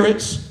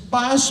spirits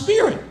by a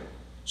spirit.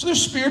 So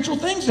there's spiritual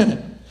things in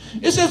it.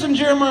 It says in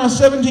Jeremiah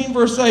 17,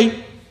 verse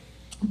 8,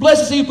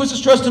 blessed is he who puts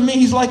his trust in me.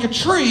 He's like a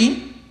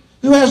tree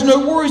who has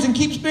no worries and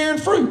keeps bearing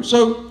fruit.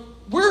 So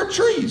we're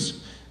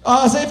trees.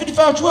 Isaiah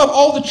 55:12,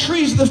 all the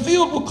trees of the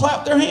field will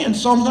clap their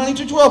hands. Psalms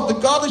 92:12, the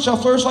godly shall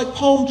flourish like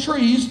palm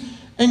trees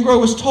and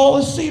grow as tall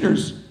as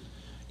cedars.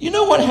 You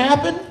know what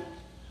happened?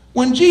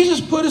 When Jesus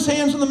put his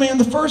hands on the man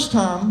the first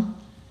time,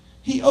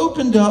 he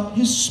opened up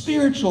his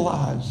spiritual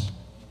eyes.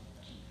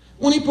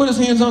 When he put his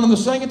hands on him the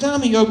second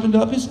time, he opened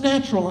up his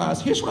natural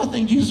eyes. Here's what I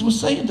think Jesus was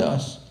saying to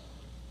us.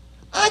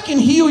 I can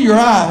heal your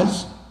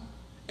eyes,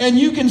 and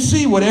you can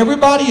see what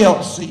everybody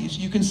else sees.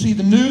 You can see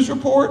the news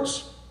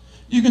reports.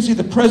 You can see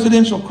the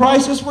presidential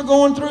crisis we're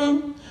going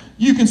through.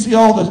 You can see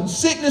all the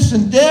sickness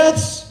and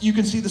deaths. You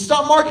can see the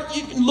stock market.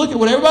 You can look at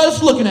what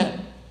everybody's looking at.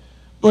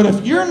 But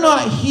if you're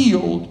not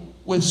healed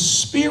with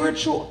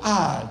spiritual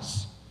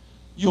eyes,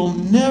 you'll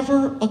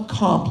never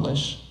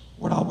accomplish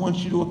what I want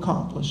you to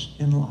accomplish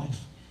in life.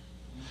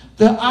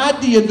 The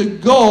idea, the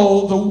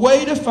goal, the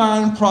way to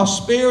find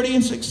prosperity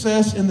and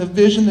success in the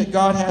vision that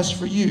God has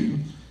for you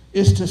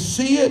is to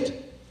see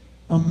it,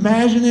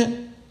 imagine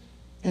it,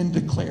 and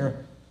declare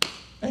it.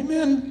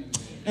 Amen.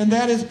 And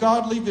that is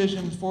godly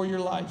vision for your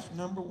life,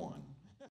 number one.